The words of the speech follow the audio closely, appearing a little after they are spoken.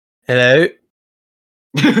Hello.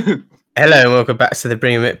 Hello, and welcome back to the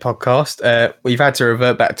Bring 'em It podcast. We've had to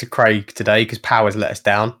revert back to Craig today because Power's let us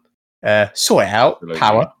down. Sort it out, Absolutely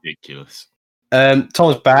Power. ridiculous.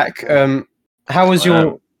 Tom's back. How was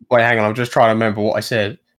your... Wait, hang on. I'm just trying to remember what I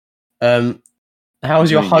said. How was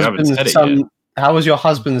your husband's son... How was your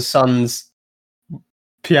husband's son's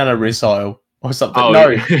piano recital or something? Oh,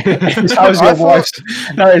 no, how's your wife's...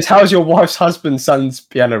 No, it's how's your wife's husband's son's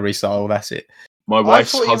piano recital? That's it. My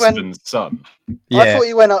wife's husband's son. Yeah. I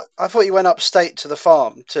thought you went upstate to the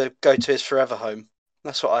farm to go to his forever home.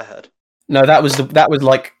 That's what I heard. No, that was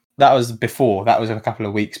before. That was a couple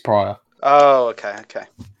of weeks prior. Oh, okay.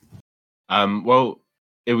 Well,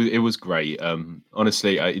 it was great.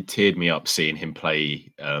 Honestly, it teared me up seeing him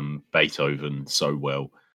play Beethoven so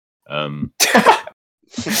well. I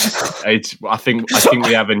think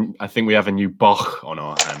we have a new Bach on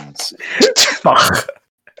our hands. Bach.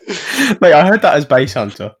 Mate, I heard that as Bass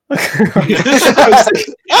Hunter. Are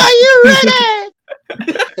you ready?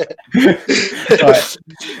 Right.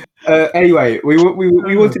 Anyway, we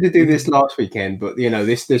wanted to do this last weekend, but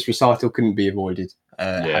this recital couldn't be avoided.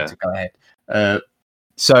 Had to go ahead.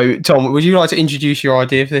 So, Tom, would you like to introduce your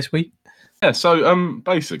idea for this week? Yeah. So,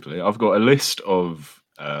 basically, I've got a list of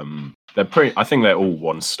I think they're all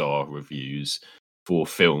 1-star reviews for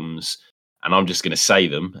films. And I'm just going to say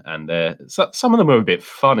them, and some of them are a bit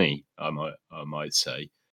funny, I might say.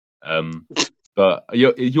 But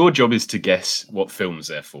your job is to guess what films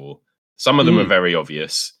they're for. Some of them are very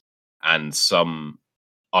obvious, and some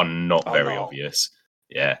are not very obvious.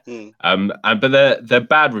 Yeah. But they're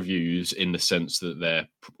bad reviews in the sense that they're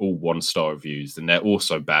all 1-star reviews, and they're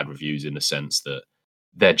also bad reviews in the sense that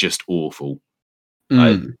they're just awful.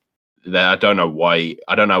 I don't know why.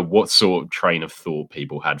 I don't know what sort of train of thought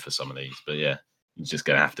people had for some of these, but yeah, you're just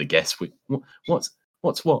gonna have to guess what's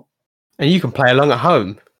what. And you can play along at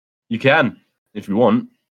home. You can if you want.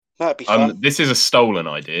 That'd be fun. This is a stolen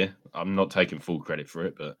idea. I'm not taking full credit for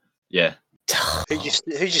it, but yeah. Who'd you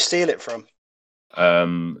steal it from?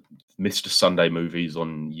 Mr. Sunday Movies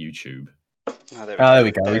on YouTube. There we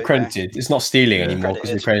go. We're credited. It's not stealing anymore because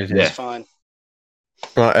we're credited. It's fine.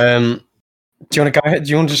 Right. Do you want to go ahead?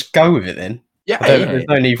 Do you want to just go with it then? Yeah. There's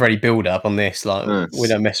no need for any build up on this. We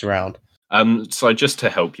don't mess around. So just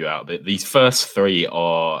to help you out a bit, these first 3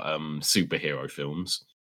 are superhero films.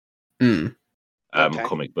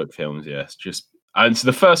 Comic book films. Yes. And so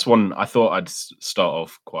the first one, I thought I'd start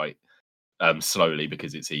off quite slowly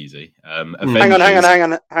because it's easy. Hang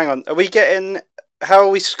on. Are we getting? How are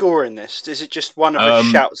we scoring this? Is it just one of us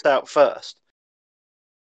shouts out first?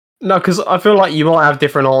 No, because I feel like you might have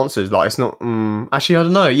different answers. Like, it's not... actually, I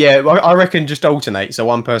don't know. Yeah, I reckon just alternate. So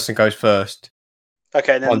one person goes first.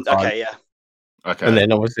 Okay, then. Okay, yeah. Okay. And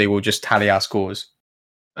then obviously we'll just tally our scores.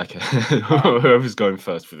 Okay. Whoever's going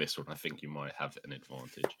first for this one, I think you might have an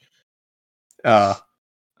advantage. I've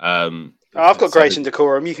got grace and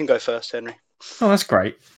decorum. You can go first, Henry. Oh, that's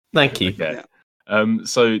great. Thank you. Okay. Yeah.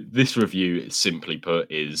 So this review, simply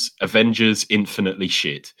put, is Avengers Infinitely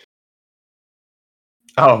Shit.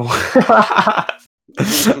 Oh.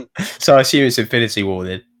 So I assume it's Infinity War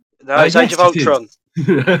then. No, it's Age of Ultron.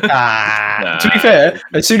 To be fair,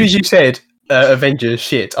 as soon as you said Avengers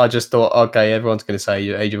shit, I just thought, okay, everyone's going to say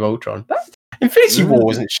Age of Ultron. Infinity War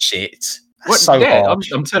wasn't shit. Hard.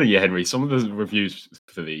 I'm telling you, Henry, some of the reviews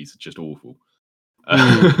for these are just awful.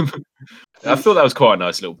 I thought that was quite a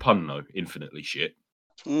nice little pun, though. Infinitely shit.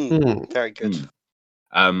 Very good.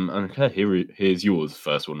 Okay, here's yours.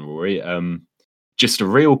 First one, Rory. Just a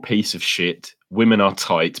real piece of shit. Women are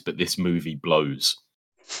tight, but this movie blows.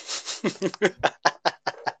 Is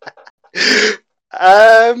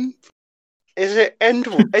it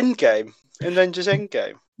Endgame? Avengers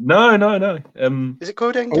Endgame? No. Is it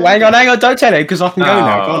called Endgame? Oh, hang on, don't tell it because I can go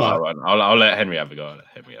now. Go on. Right. I'll let Henry have a go.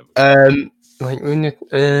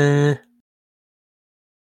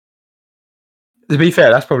 To be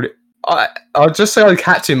fair, that's probably... I'll just say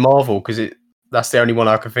Captain Marvel because that's the only one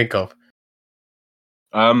I can think of.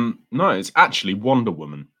 No, it's actually Wonder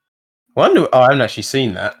Woman. I haven't actually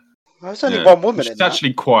seen that. There's only one woman in that. It's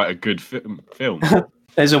actually quite a good film.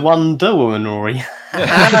 There's a Wonder Woman, Rory.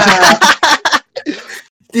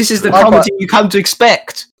 This is the comedy you come to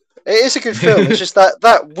expect. It is a good film. It's just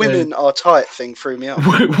that women are tight thing threw me off.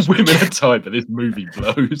 Women are tight, but this movie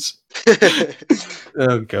blows.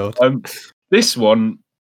 Oh god. This one,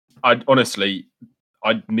 I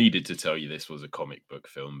needed to tell you this was a comic book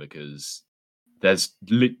film because there's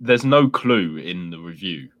no clue in the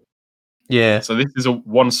review. Yeah. So this is a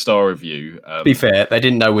 1-star review. To be fair, they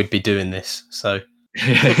didn't know we'd be doing this, so. So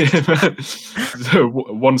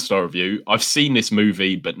 1-star review. I've seen this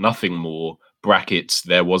movie, but nothing more. brackets,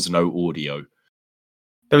 there was no audio.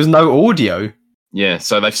 There was no audio? Yeah,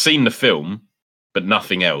 so they've seen the film, but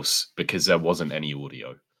nothing else because there wasn't any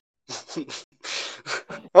audio.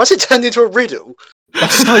 Why has it turned into a riddle?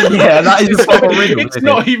 Yeah, that is a proper riddle. It's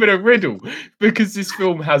not even a riddle because this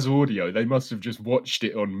film has audio. They must have just watched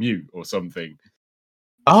it on mute or something.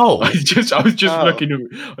 Oh, I was just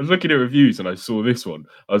looking at reviews and I saw this one.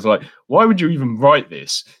 I was like, why would you even write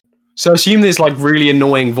this? So assume there's like really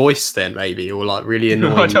annoying voice then, maybe, or like really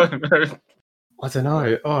annoying. I don't know. I don't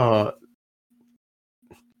know. Oh,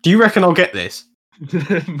 do you reckon I'll get this?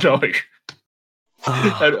 No.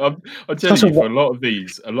 I'll tell you, for a lot of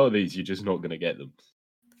these, you're just not going to get them.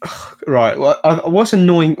 Right. Well, what's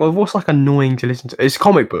annoying? Well, what's like annoying to listen to? It's a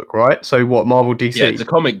comic book, right? So what? Marvel, DC. Yeah, it's a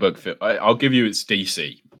comic book film. I'll give you it's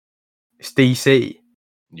DC. It's DC.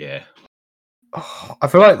 Yeah. Oh, I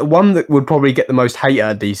feel like the one that would probably get the most hate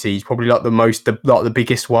out of DC is probably like the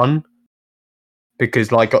biggest one,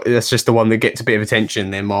 because like that's just the one that gets a bit of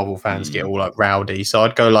attention. Then Marvel fans get all like rowdy. So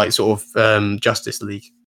I'd go like sort of Justice League.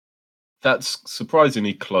 That's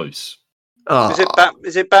surprisingly close. Oh.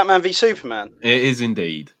 Is it Batman v Superman? It is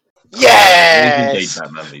indeed. Yes! It is indeed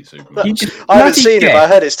Batman v Superman. I haven't seen it, but I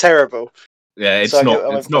heard it's terrible. Yeah, it's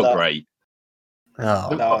not great.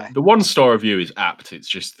 Oh. The 1-star review is apt. It's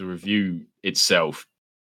just the review itself.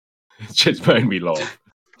 It's just made me laugh.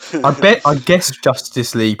 I guess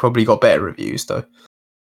Justice League probably got better reviews though.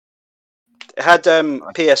 It had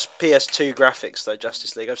PS2 graphics though.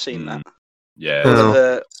 Justice League, I've seen that. Yeah,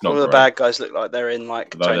 all the bad guys look like they're in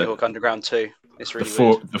like Tony Hawk Underground 2. It's really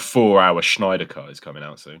weird. The 4-hour Schneider cut is coming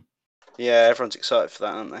out soon. Yeah, everyone's excited for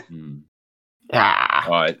that, aren't they? Yeah.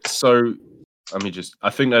 All right, so let me just. I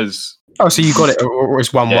think there's. Oh, so you got it, or it's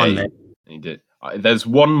 1-1 then? He did. There's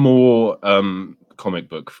one more comic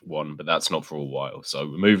book one, but that's not for a while. So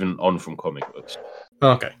we're moving on from comic books.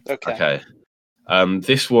 Okay.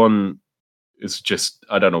 This one is just.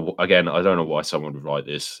 I don't know. Again, I don't know why someone would write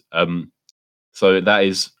this. So that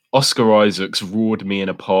is Oscar Isaacs roared me in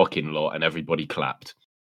a parking lot and everybody clapped.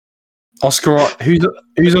 Who's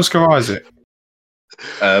Oscar Isaac?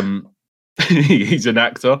 He's an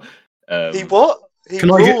actor. He what?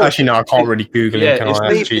 Actually, no, I can't really Google it.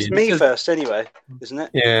 It's me first, anyway, isn't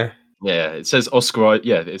it? Yeah. Yeah, it says Oscar.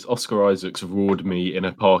 Yeah, it's Oscar Isaacs roared me in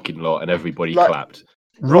a parking lot and everybody clapped.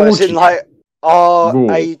 Roared in like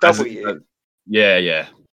RAW. Yeah.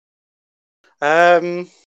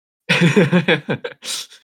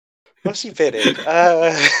 What's he been in?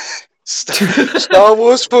 Star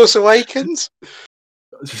Wars: Force Awakens.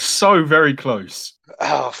 So very close.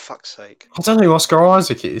 Oh, fuck's sake! I don't know who Oscar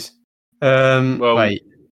Isaac is. Wait.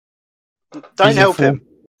 Don't help him.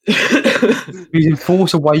 He's in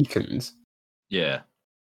Force Awakens. Yeah.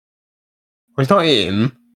 Well, it's not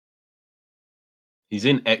him. He's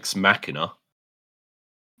in Ex Machina.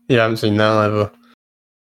 Yeah, I haven't seen that either.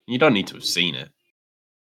 You don't need to have seen it.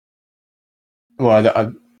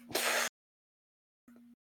 Well,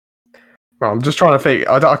 I'm just trying to think.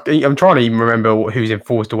 I'm trying to even remember who's in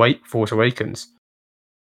Force Awakens.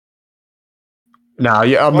 No,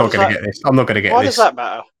 yeah, I'm not going to get this. I'm not going to get this. Why does that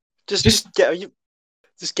matter? Just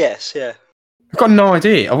guess. Yeah. I've got no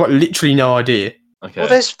idea. I've got literally no idea. Okay.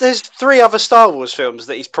 Well, there's 3 other Star Wars films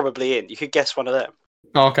that he's probably in. You could guess one of them.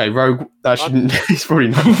 Oh, okay, Rogue. He's probably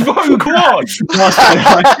not. Rogue One. Last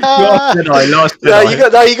Jedi.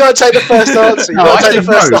 No, you got to take the first answer.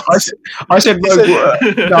 I said Rogue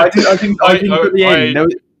One. No, I didn't put the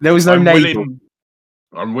end. There was no name.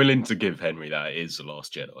 I'm willing to give Henry that. It is the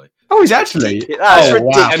Last Jedi. Oh, he's actually. That's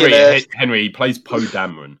ridiculous. Henry, he plays Poe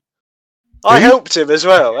Dameron. I helped him as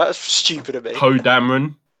well. That's stupid of me. Poe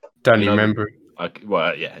Dameron. Don't even remember.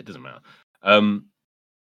 Well, yeah, it doesn't matter.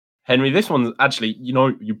 Henry, this one's actually,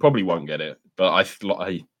 you probably won't get it, but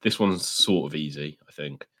this one's sort of easy, I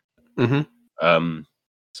think. Mm-hmm.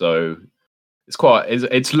 So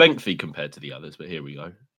it's lengthy compared to the others, but here we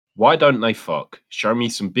go. Why don't they fuck? Show me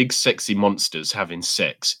some big sexy monsters having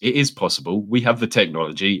sex. It is possible. We have the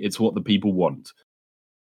technology. It's what the people want.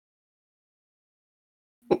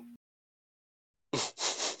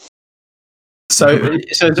 So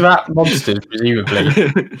it's about monsters, presumably.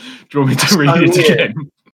 Do you want me to read it again?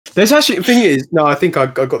 There's actually, the thing is, no, I think I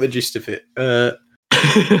got the gist of it.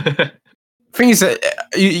 Thing is that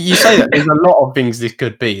you say that there's a lot of things this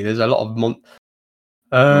could be. There's a lot of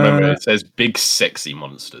remember, it says big sexy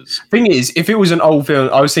monsters. Thing is, if it was an old film,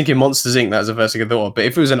 I was thinking Monsters Inc. That was the first thing I thought of. But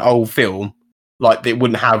if it was an old film, like it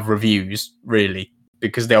wouldn't have reviews really,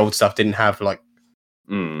 because the old stuff didn't have like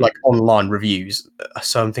online reviews.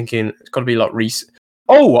 So I'm thinking it's got to be like recent.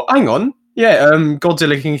 Oh, hang on, yeah,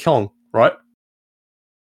 Godzilla King Kong, right?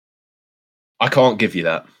 I can't give you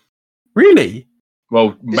that. Really?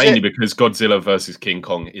 Well, mainly because Godzilla versus King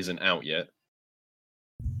Kong isn't out yet.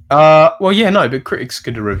 Well, yeah, no, but critics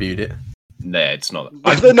could have reviewed it. Nah, it's not.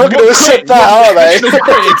 They're not going to accept that, are they? No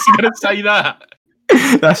critics are going to say that.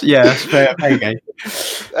 That's fair.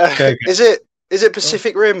 Okay. Is it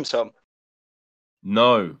Pacific Rim, Tom?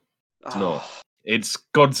 No, it's not. It's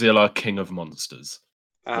Godzilla, King of Monsters,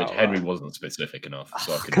 which Henry wasn't specific enough.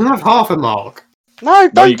 So Can I have half a mark? No,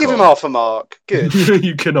 don't give him half a mark. Good.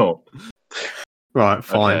 You cannot. Right,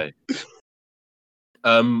 fine.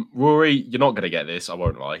 Okay. Rory, you're not going to get this. I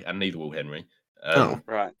won't lie, and neither will Henry.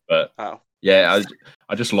 Right. But yeah,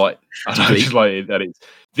 I just like that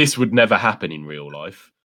this would never happen in real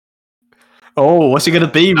life. Oh, what's it going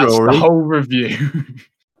to be, That's Rory? the whole review.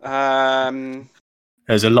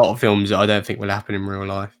 There's a lot of films that I don't think will happen in real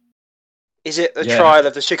life. Is it the trial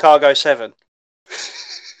of the Chicago 7?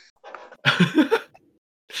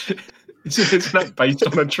 Isn't that based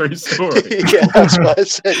on a true story? Yeah, that's why I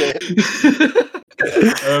said it.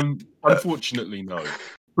 Unfortunately, no.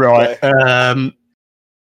 Right. I'm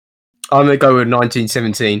going to go with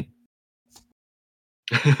 1917.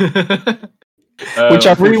 Which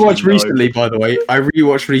I've rewatched recently, by the way. I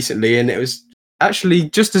rewatched recently, and it was actually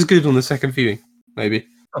just as good on the second viewing, maybe.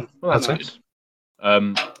 Oh, well, that's nice.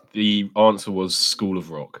 Good. The answer was School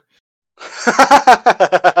of Rock.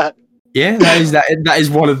 Yeah, that is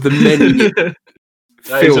one of the many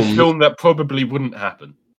That is a film that probably wouldn't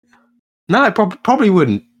happen. No, it probably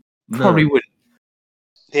wouldn't. Probably wouldn't.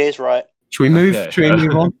 Here's right. Should we move? Okay. Should we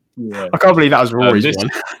move on? Yeah. I can't believe that was Rory's one.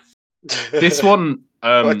 This one...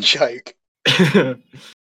 what a joke. To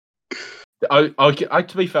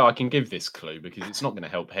be fair, I can give this clue because it's not going to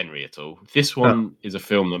help Henry at all. This one is a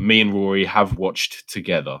film that me and Rory have watched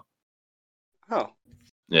together. Oh.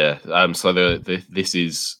 Yeah. So this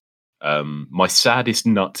is my saddest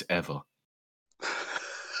nut ever.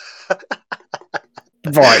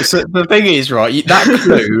 Right. So the thing is, right, that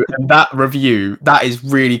clue and that review, that is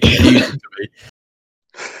really confusing to me.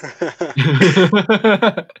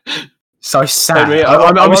 So sad. Henry,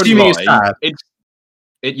 I'm assuming it's sad.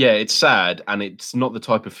 It's sad, and it's not the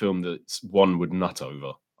type of film that one would nut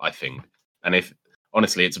over, I think. And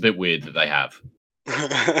honestly, it's a bit weird that they have.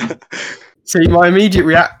 See, my immediate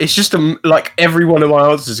reaction, it's just like every one of my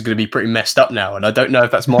answers is going to be pretty messed up now, and I don't know if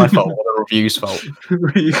that's my fault or the review's fault.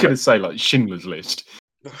 You're going to say, like, Schindler's List.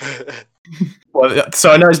 Well,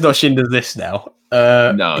 so I know it's not Schindler's List now.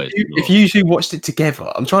 No, if you usually watched it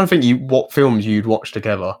together, I'm trying to think what films you'd watch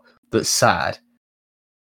together that's sad.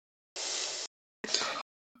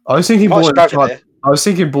 I was thinking Boy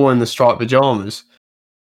in the Striped Pajamas.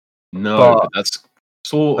 No, but that's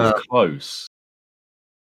sort of close.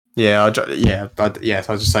 Yeah, I'll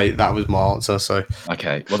just say that was my answer. So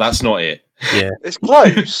okay, well that's not it. Yeah, it's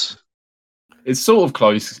close. It's sort of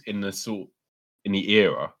close in the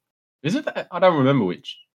era. Is it? I don't remember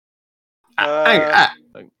which. I've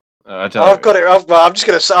got it. I'm just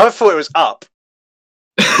gonna say. I thought it was Up.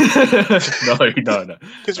 No.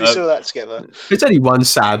 Because we saw that together. There's only one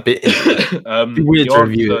sad bit. Weird to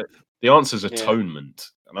review it. The answer's Atonement,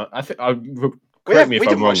 and I think correct me if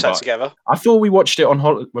I'm wrong. That together. I thought we watched it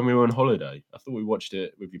when we were on holiday. I thought we watched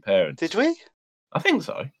it with your parents. Did we? I think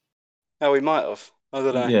so. Oh, we might have. I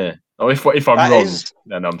don't know. Yeah. Oh, if I'm wrong,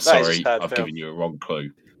 then I'm sorry. I've given you a wrong clue.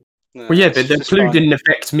 No, well, yeah, but the clue didn't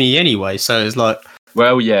affect me anyway, so it's like.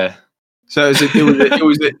 Well, yeah. So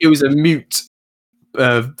it was a mute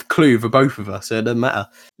clue for both of us. So it doesn't matter.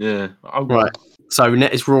 Yeah. Right. So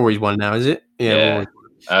it's Rory's one now, is it? Yeah.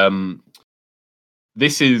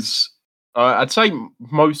 This is. I'd say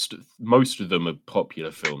most of them are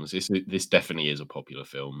popular films. This definitely is a popular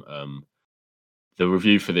film. The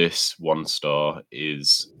review for this 1 star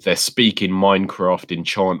is they're speaking Minecraft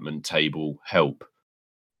enchantment table. Help.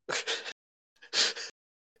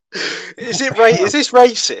 Is this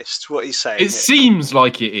racist? What he's saying? It seems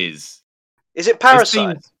like it is. Is it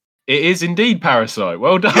Parasite? It is indeed Parasite.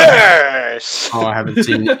 Well done. Yes. Oh, I haven't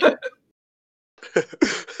seen it yet.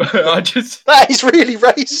 That is really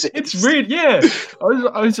racist. It's weird, yeah.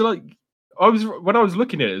 When I was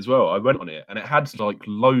looking at it as well, I went on it and it had like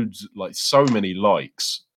loads, like so many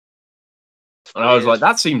likes, and I was like,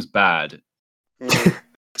 that seems bad.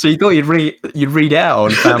 So you thought you'd read it out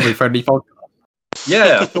on family friendly podcast?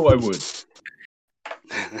 Yeah, I thought I would.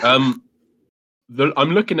 I'm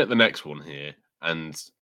looking at the next one here, and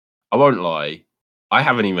I won't lie, I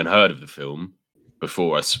haven't even heard of the film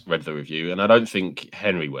before I read the review, and I don't think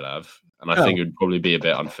Henry will have, and I think it would probably be a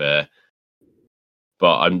bit unfair.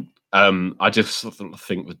 But I just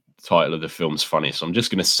think the title of the film's funny, so I'm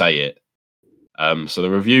just going to say it. So the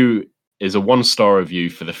review is a 1 star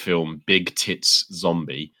review for the film Big Tits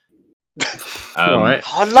Zombie. Right.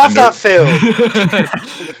 I love that film.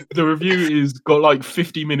 The review is got like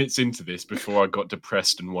 50 minutes into this before I got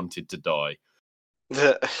depressed and wanted to die.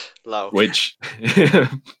 Love. Which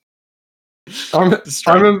I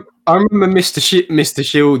remember Mr.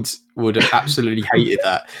 Shields would have absolutely hated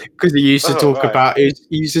that because he used to talk about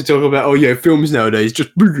oh yeah, films nowadays just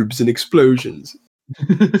boobs and explosions.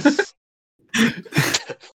 And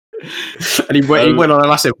he went on a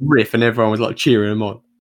massive riff and everyone was like cheering him on.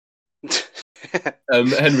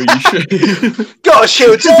 Henry, you should Got a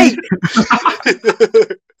Shields, eh?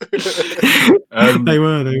 They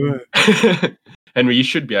were. Henry, you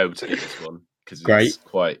should be able to get this one because it's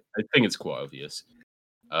I think it's quite obvious.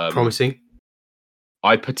 Promising.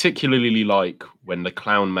 I particularly like when the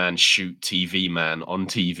clown man shoot TV man on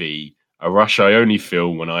TV, a rush I only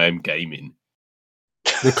feel when I am gaming.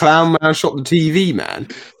 The clown man shot the TV man?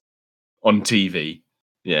 On TV,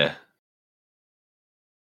 yeah.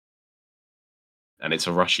 And it's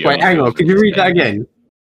a rush you Wait, hang on, could you read that again?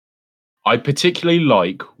 I particularly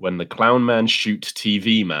like when the clown man shoot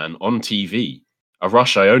TV man on TV, a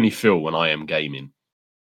rush I only feel when I am gaming.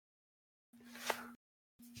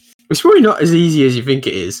 It's probably not as easy as you think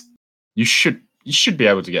it is. You should be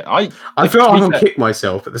able to get. I feel like I'll kick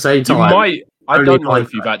myself at the same time. You might. I don't know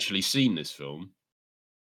if you've actually seen this film.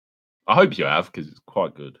 I hope you have because it's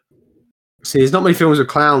quite good. See, there's not many films with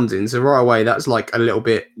clowns in, so right away that's like a little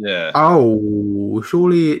bit. Yeah. Oh,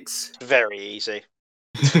 surely it's very easy.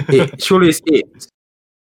 Surely it's it.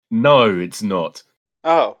 No, it's not.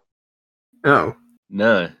 Oh. No.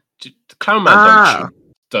 The clown man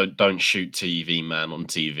don't shoot TV man on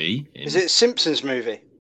TV. Is it Simpsons movie?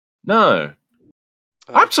 No.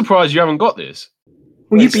 Oh. I'm surprised you haven't got this.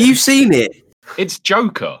 Well, you've seen it. It's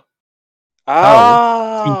Joker.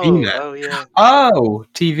 Oh, TV man. Oh, yeah. Oh,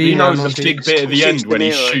 TV. You know the big bit at the end when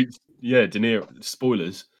he shoots. Yeah, De Niro.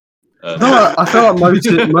 Spoilers. No, I feel like most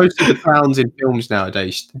of the clowns in films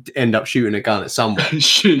nowadays end up shooting a gun at someone.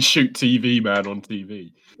 shoot TV man on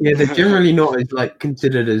TV. Yeah, they're generally not as like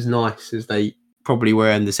considered as nice as they probably were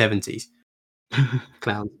in the 70s.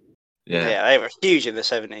 Clowns. Yeah, they were huge in the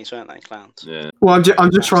 70s, weren't they, clowns? Yeah. Well, I'm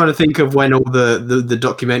just trying to think of when all the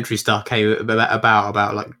documentary stuff came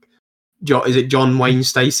about like, is it John Wayne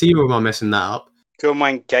Stacy, or am I messing that up? John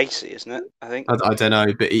Wayne Gacy, isn't it? I think. I don't know,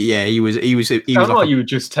 but yeah, he was like you were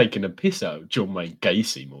just taking a piss out of John Wayne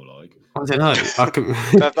Gacy, more like. I don't know. I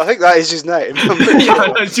think that is his name.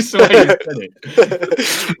 That's just the way you said it.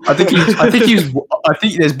 I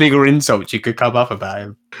think there's bigger insults you could come up about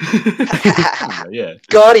him. Yeah.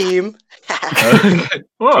 Got him.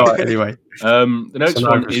 Right, anyway, the next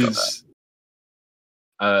one is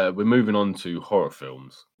we're moving on to horror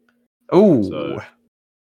films. Oh. So,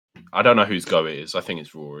 I don't know whose go it is. I think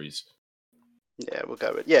it's Rory's. Yeah, we'll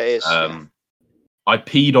go with it is. I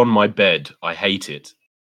peed on my bed. I hate it.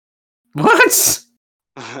 What?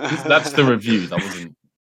 That's the review. That wasn't.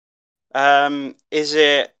 Is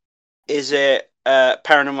it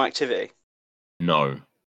Paranormal Activity? No,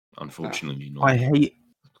 unfortunately not. I hate.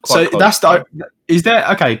 So that's the. Is there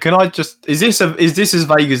okay? Can I just? Is this as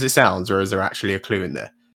vague as it sounds, or is there actually a clue in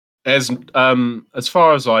there? As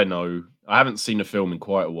far as I know, I haven't seen a film in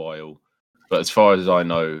quite a while, but as far as I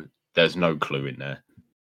know, there's no clue in there.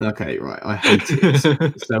 Okay, right. I hate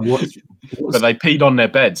it. So what's But they peed on their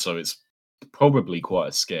bed, so it's probably quite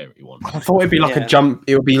a scary one. I thought it'd be like a jump.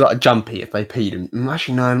 It would be like a jumpy if they peed.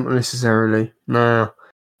 Actually, no, not necessarily. No.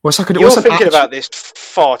 You're thinking about this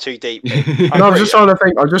far too deep. I'm just trying to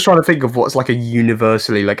think. I'm just trying to think of what's like a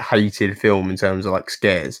universally like hated film in terms of like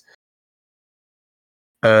scares.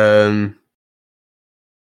 I'm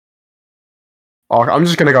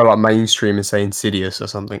just gonna go like mainstream and say Insidious or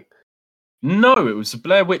something. No, it was the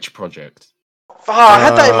Blair Witch Project. Oh, I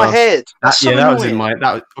had that in my head.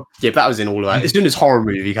 That was in all of that. As soon as horror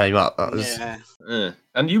movie came up, that was. Yeah.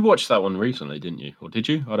 And you watched that one recently, didn't you? Or did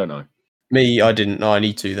you? I don't know. Me, I didn't. No, I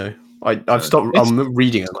need to though. I've stopped. I'm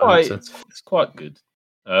reading it. It's quite good.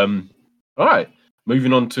 All right,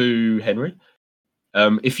 moving on to Henry.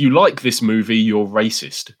 If you like this movie, you're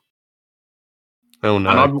racist. Oh no!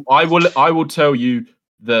 And I will tell you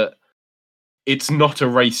that it's not a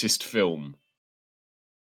racist film,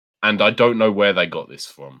 and I don't know where they got this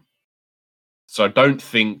from. So don't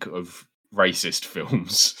think of racist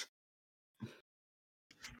films.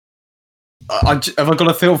 Have I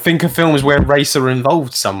got to think of films where race are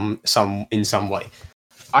involved in some way?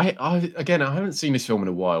 I haven't seen this film in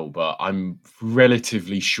a while, but I'm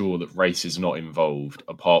relatively sure that race is not involved,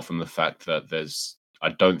 apart from the fact that I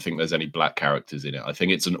don't think there's any black characters in it. I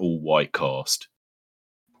think it's an all-white cast.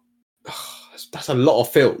 That's a lot of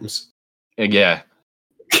films. Yeah.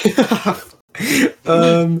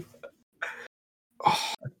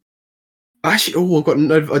 Oh, actually, I've got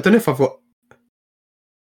no. I don't know if I've got.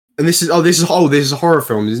 And this is a horror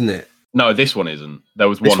film, isn't it? No, this one isn't. There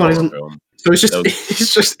was one horror film. So it's just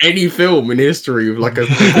it's just any film in history with like a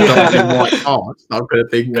white cast. I'm gonna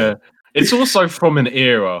think. Yeah, it's also from an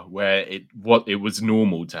era where it was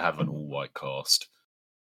normal to have an all white cast.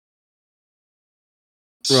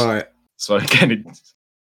 Right. So again,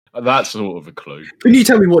 that's sort of a clue. Can you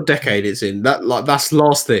tell me what decade it's in? That's the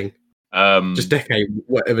last thing. Just decade,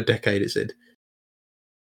 whatever decade it's in.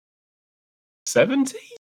 70s?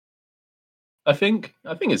 I think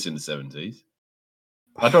it's in the 70s.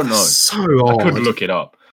 I don't know. So odd. I couldn't look it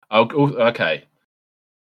up. Okay.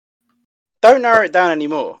 Don't narrow it down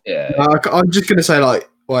anymore. Yeah. I'm just gonna say I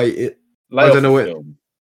don't know what. Film.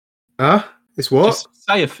 Huh? It's what? Just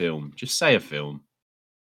say a film.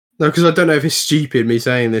 No, because I don't know if it's stupid me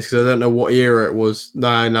saying this because I don't know what era it was. No,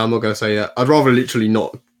 I'm not going to say that. I'd rather literally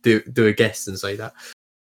not do a guess than say that.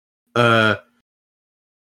 I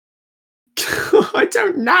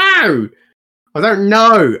don't know.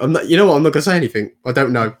 I'm not. You know what? I'm not going to say anything. I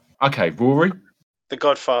don't know. Okay, Rory. The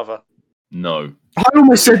Godfather. No. I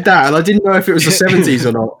almost said that, and I didn't know if it was the 70s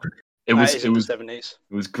or not. It was the 70s.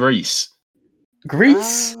 It was Greece.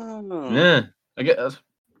 Greece. Oh. Yeah, I get that.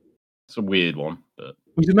 It's a weird one, but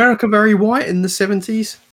was America very white in the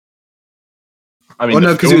 70s? I mean,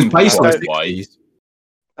 no, because it was based on the 60s.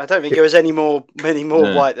 I don't think it was any more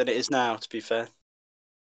white than it is now. To be fair,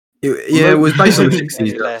 it was based on the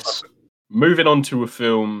 60s. Less. Moving on to a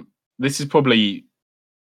film. This is probably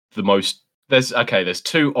the most. There's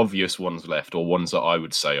two obvious ones left, or ones that I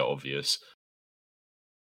would say are obvious.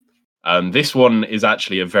 This one is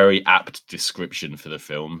actually a very apt description for the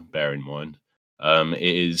film. Bear in mind. It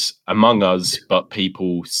is Among Us, but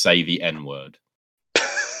people say the N-word.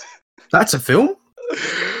 That's a film?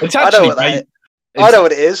 It's actually I know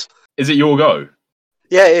what it is. Is it your go?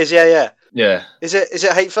 Yeah, it is. Yeah. Is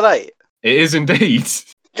it Hateful Eight? It is indeed.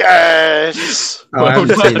 Yes! I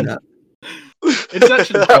haven't seen that. It's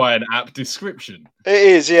actually quite an apt description. It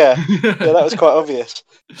is, yeah. Yeah, that was quite obvious.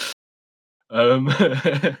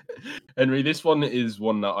 Henry, this one is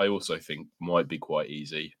one that I also think might be quite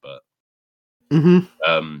easy, but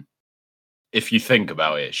if you think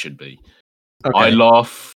about it, it should be. Okay. I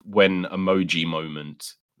laugh when emoji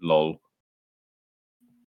moment. Lol.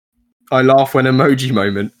 I laugh when emoji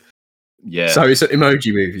moment. Yeah. So it's an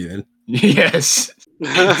emoji movie then. Yes. the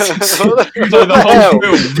whole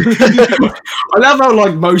film. I love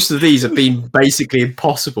how most of these have been basically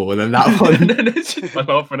impossible, and then that one. I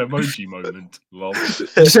laugh an emoji moment. Lol. You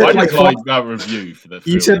said I like that review for the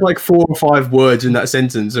film. You said 4 or 5 words in that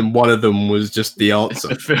sentence, and one of them was just the answer.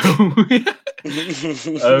 The film.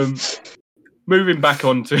 Moving back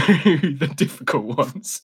on to the difficult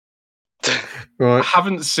ones. Right. I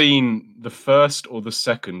haven't seen the first or the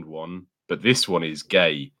second one, but this one is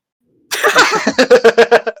gay.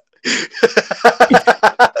 I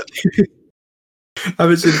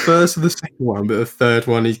haven't seen the first or the second one, but the third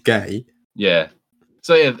one is gay. Yeah.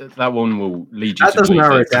 So yeah, that one will lead you that to doesn't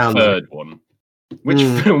narrow it down. The third one. Which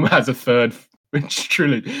film has a third?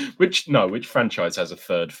 Which franchise has a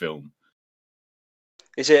third film?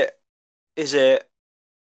 Is it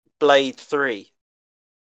Blade 3?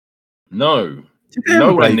 No.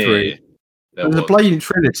 Nowhere near. There was a Blade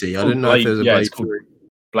Trinity. I didn't know if there was a Blade 3.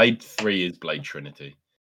 Blade 3 is Blade Trinity.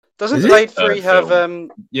 Doesn't Blade 3 have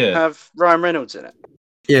Ryan Reynolds in it?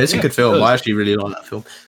 Yeah, it's a good film. I actually really like that film.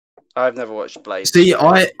 I've never watched Blade. See,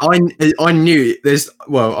 I knew there's.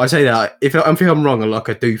 Well, I say that if I'm wrong, I'm like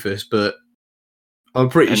a doofus, but I'm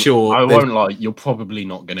pretty sure. I won't lie. You're probably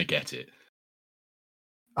not going to get it.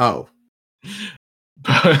 Oh.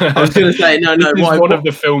 I was going to say no. One of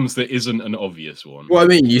the films that isn't an obvious one. Well, I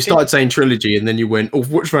mean, you started saying trilogy, and then you went, "Oh,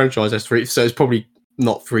 which franchise has 3?" So it's probably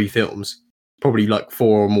not 3 films. Probably 4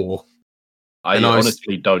 or more. I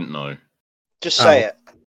honestly don't know. Just say it.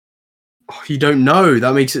 Oh, you don't know.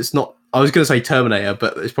 That makes it's not. I was going to say Terminator,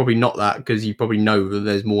 but it's probably not that because you probably know that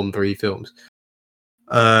there's more than 3 films.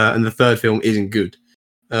 And the third film isn't good.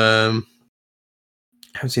 I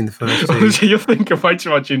haven't seen the first 2. You're thinking way too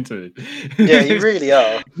much into it. Yeah, you really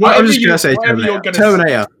are. I'm just going to say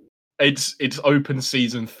Terminator. It's Open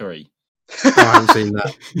Season 3. Oh, I haven't seen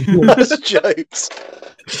that. That's jokes.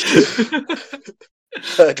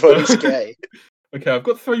 Third one's gay. Okay, I've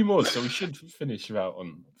got 3 more, so we should finish about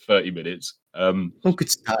on 30 minutes. Good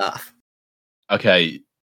stuff. Okay,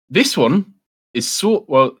 this one is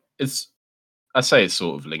I say it's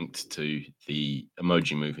sort of linked to the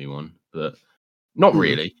Emoji Movie one, but not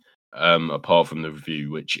really. Apart from the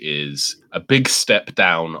review, which is a big step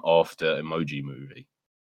down after Emoji Movie.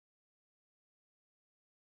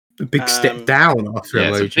 A big step down after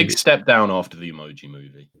Emoji. Yeah, it's a big step down after the Emoji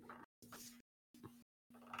Movie.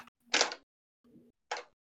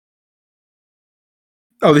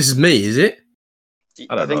 Oh, this is me, is it?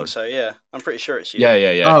 I think so, yeah. I'm pretty sure it's you.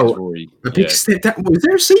 Yeah. Oh, a big step down. Was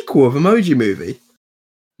there a sequel of Emoji Movie?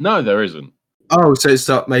 No, there isn't. Oh, so it's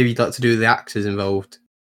maybe to do with the actors involved.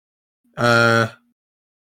 Or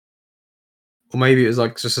maybe it was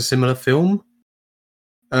like just a similar film.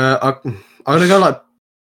 I'm gonna go like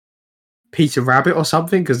Peter Rabbit or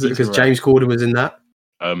something because James Corden was in that.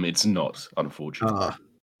 It's not, unfortunately.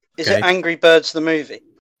 Is it Angry Birds the movie?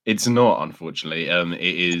 It's not, unfortunately.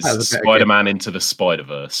 It is Spider-Man Into the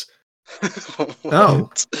Spider-Verse. Oh.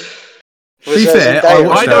 To be fair,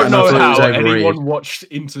 I don't know how anyone watched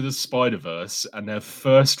Into the Spider-Verse and their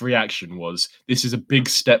first reaction was, "This is a big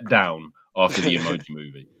step down after the Emoji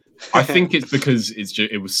Movie." I think it's because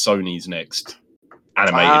it was Sony's next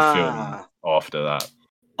animated film after that.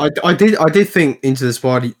 I did think Into the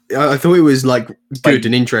Spider. I thought it was like good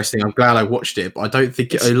and interesting. I'm glad I watched it, but I don't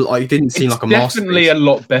think it didn't seem like a masterpiece. Definitely a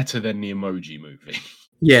lot better than the Emoji Movie.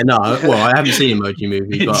 Yeah, no. Well, I haven't seen Emoji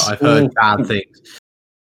Movie, but I've heard bad things.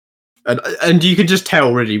 And you can just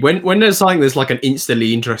tell really when there's something that's like an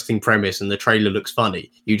instantly interesting premise and the trailer looks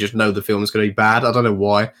funny, you just know the film's going to be bad. I don't know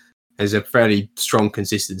why. There's a fairly strong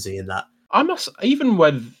consistency in that. I must even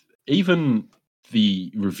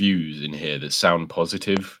the reviews in here that sound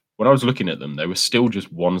positive. When I was looking at them, they were still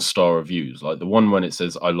just 1-star reviews. Like the one when it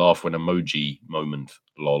says "I laugh when emoji moment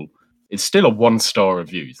lol." It's still a 1-star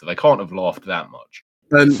review, so they can't have laughed that much.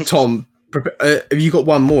 Tom, have you got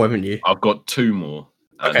one more, haven't you? I've got 2 more.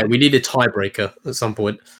 Okay, we need a tiebreaker at some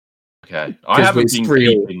point. Okay, I haven't been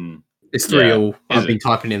keeping. It's 3-3. I've been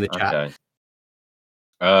typing in the chat. Okay.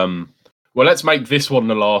 Well, let's make this one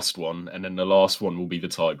the last one, and then the last one will be the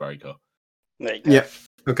tiebreaker. There you go. Yep.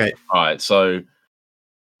 Okay. All right. So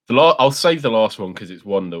I'll save the last one because it's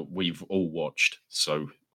one that we've all watched, so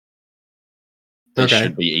it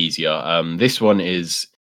should be easier. This one is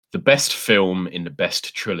the best film in the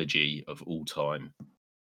best trilogy of all time.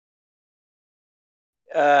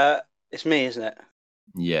 It's me, isn't it?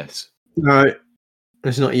 Yes. No,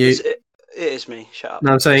 it's not you. It is me. Shut up.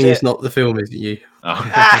 No, I'm saying it's not the film, is it you? Oh.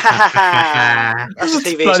 That's a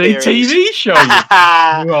TV show.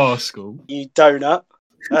 You rascal. You donut.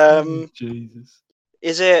 Jesus.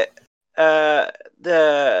 Is it is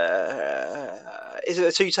it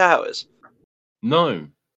the Two Towers? No.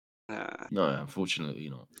 No, unfortunately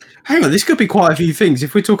not. Hang on, this could be quite a few things.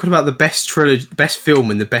 If we're talking about the best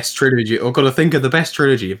film in the best trilogy, I've got to think of the best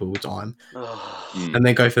trilogy of all time, and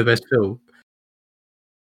then go for the best film.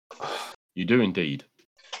 You do indeed.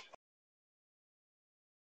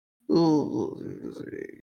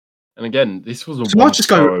 And again, this was a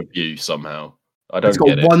 1-star review somehow. I don't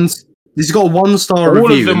get it. This has got a 1-star review.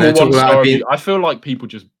 All of them are 1-star review. I feel like people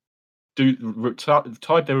just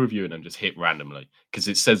type their review and then just hit randomly because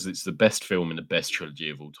it says it's the best film in the best trilogy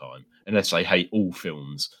of all time, unless they hate all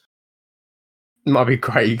films. It might be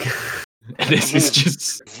Craig. This is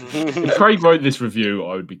just. If Craig wrote this review,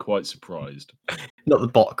 I would be quite surprised. Not the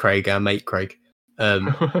bot Craig, our mate Craig.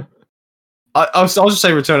 I'll just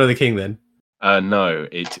say Return of the King then. No,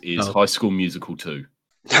 it is High School Musical 2.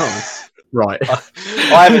 Oh, right.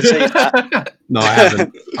 I haven't seen that. No, I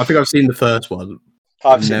haven't. I think I've seen the first one.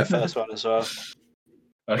 I've seen the first one as well.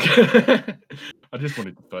 Okay. I just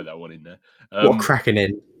wanted to throw that one in there. What cracking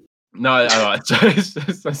in? No, all right. So it's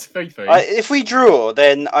 3-3. If we draw,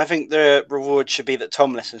 then I think the reward should be that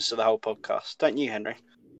Tom listens to the whole podcast. Don't you, Henry?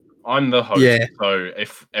 I'm the host, yeah. So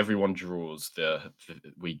if everyone draws,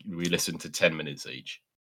 we listen to 10 minutes each.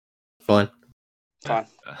 Fine.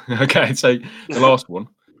 Okay, so the last one.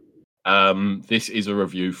 This is a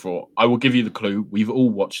review for. I will give you the clue. We've all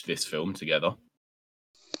watched this film together.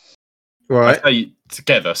 Right. I say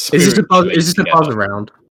together. Is this a buzz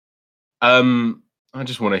around? I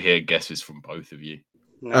just want to hear guesses from both of you.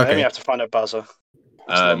 No, okay. Then we have to find a buzzer.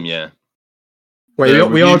 Yeah. Wait, are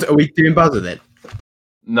we doing buzzer then?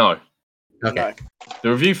 No. Okay. No. The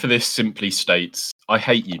review for this simply states, "I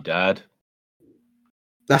hate you, Dad."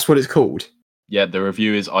 That's what it's called? Yeah, the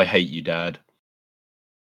review is, "I hate you, Dad."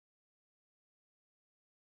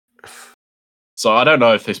 So I don't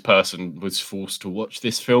know if this person was forced to watch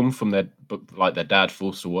this film from their dad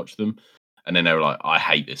forced to watch them, and then they were like, "I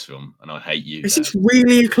hate this film, and I hate you." Is this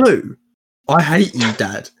really a clue? I hate you,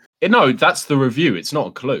 Dad. No, that's the review. It's not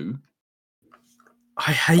a clue.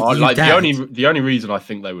 I hate you, Dad. The only reason I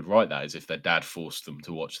think they would write that is if their dad forced them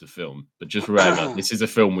to watch the film. But just remember, this is a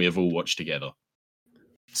film we have all watched together.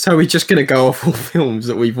 So we're just going to go off all films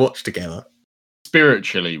that we've watched together?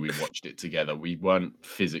 spiritually we watched it together. We weren't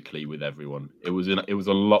physically with everyone. It was a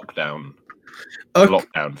lockdown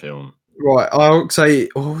film. Right, I'll say.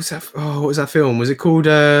 What was that film? Was it called?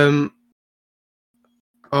 I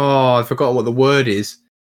forgot what the word is.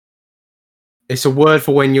 It's a word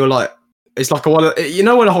for when you're like. It's like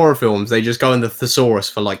when horror films they just go in the thesaurus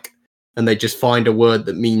for and they just find a word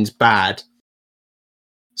that means bad.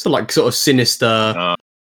 So sort of sinister.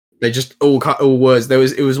 They just all cut all words.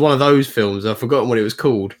 It was one of those films. I've forgotten what it was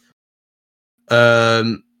called.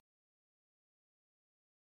 The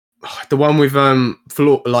one with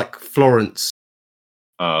Florence.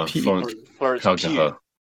 Florence Pugh.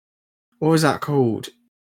 What was that called?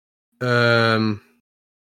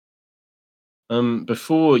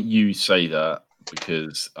 Before you say that,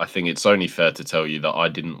 because I think it's only fair to tell you that I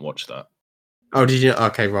didn't watch that. Oh, did you?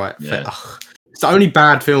 Okay, right. Yeah. It's the only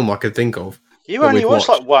bad film I could think of. You only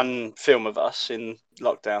watched one film of us in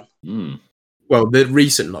lockdown. Well, the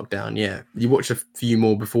recent lockdown, yeah. You watched a few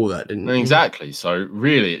more before that, didn't you? Exactly. So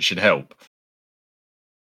really, it should help.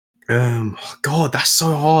 God, that's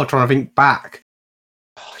so hard trying to think back.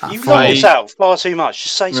 You've knocked this out far too much.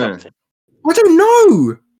 Just say something. I don't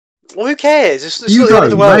know. Well, who cares? It's you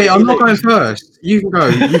go, mate. I'm not going first. You can go.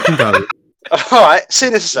 You can go. All right,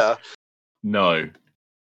 Sinister. No.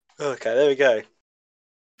 Okay, there we go.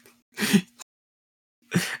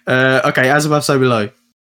 Okay, As Above, So Below.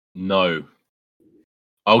 No.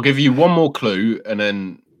 I'll give you one more clue, and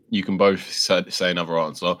then you can both say another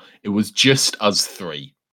answer. It was Just Us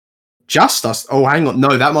 3. Just Us? Oh, hang on.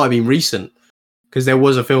 No, that might have been recent. Because there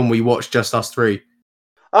was a film we watched, Just Us 3.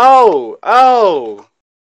 Oh! I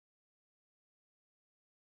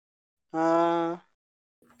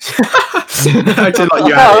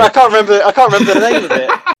can't remember the name of it.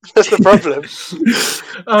 That's the problem.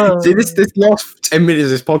 See, this last 10 minutes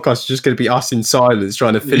of this podcast is just going to be us in silence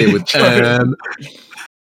trying to fill it with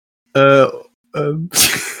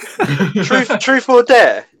Truth or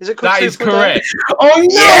Dare? Is it called That Truth is correct. Dare? Oh no!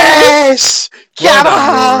 Yes! Come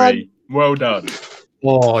on! Well done.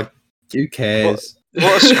 Oh, who cares?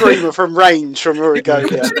 What a screamer from Range from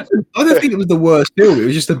Oregonia. I don't think it was the worst film. It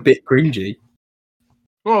was just a bit cringy.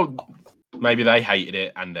 Well, maybe they hated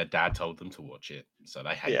it and their dad told them to watch it, so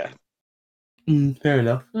they hated it. Fair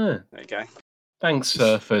enough. There you go. Thanks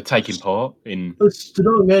for taking part in a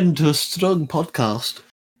strong end to a strong podcast.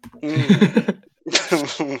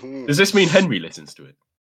 Does this mean Henry listens to it?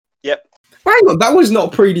 Yep. Hang on, that was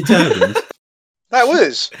not predetermined. That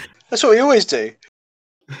was. That's what we always do.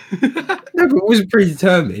 No, but it wasn't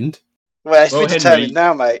predetermined. Well, it's predetermined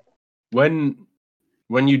now, mate. When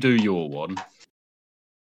you do your one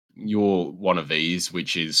of these,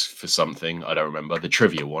 which is for something, I don't remember, the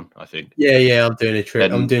trivia one, I think. Yeah, I'm doing a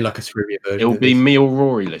trivia. I'm doing like a trivia version. It'll be me or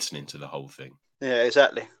Rory listening to the whole thing. Yeah,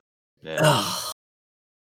 exactly. Yeah.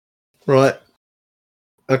 Right.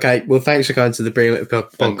 Okay, well, thanks for going to the Brilliant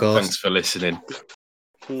podcast. Thanks for listening.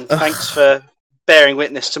 Thanks for bearing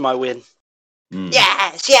witness to my win.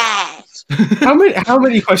 Yes. How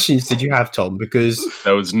many questions did you have, Tom? Because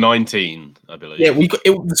there was 19, I believe. Yeah,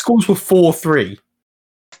 the scores were 4-3. You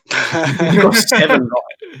got 7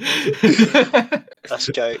 right. That's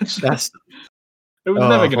jokes. It was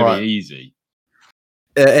never going to be easy.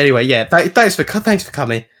 Anyway, yeah. Thanks for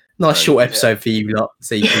coming. Nice short episode for you lot,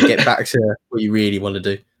 so you can get back to what you really want to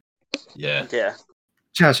do. Yeah.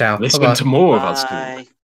 Ciao. Listen to more of us.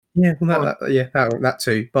 Yeah, well, that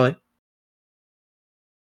too. Bye.